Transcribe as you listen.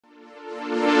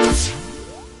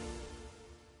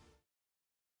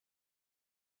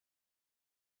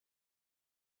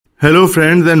Hello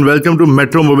friends and welcome to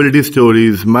Metro Mobility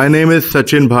Stories. My name is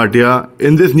Sachin Bhatia.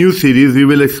 In this new series, we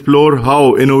will explore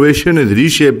how innovation is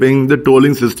reshaping the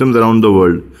tolling systems around the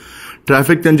world.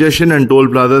 Traffic congestion and toll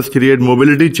plazas create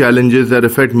mobility challenges that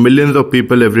affect millions of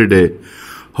people every day.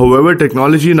 However,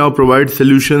 technology now provides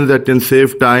solutions that can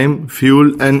save time,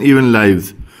 fuel, and even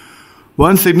lives.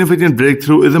 One significant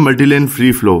breakthrough is a multi-lane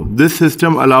free flow. This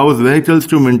system allows vehicles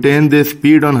to maintain their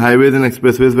speed on highways and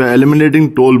expressways by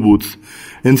eliminating toll booths.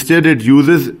 Instead, it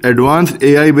uses advanced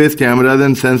AI-based cameras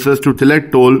and sensors to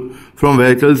collect toll from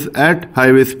vehicles at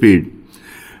highway speed.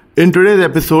 In today's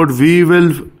episode, we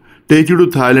will take you to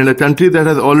Thailand, a country that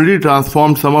has already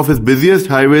transformed some of its busiest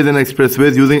highways and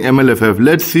expressways using MLFF.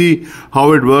 Let's see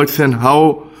how it works and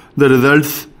how the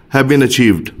results have been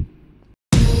achieved.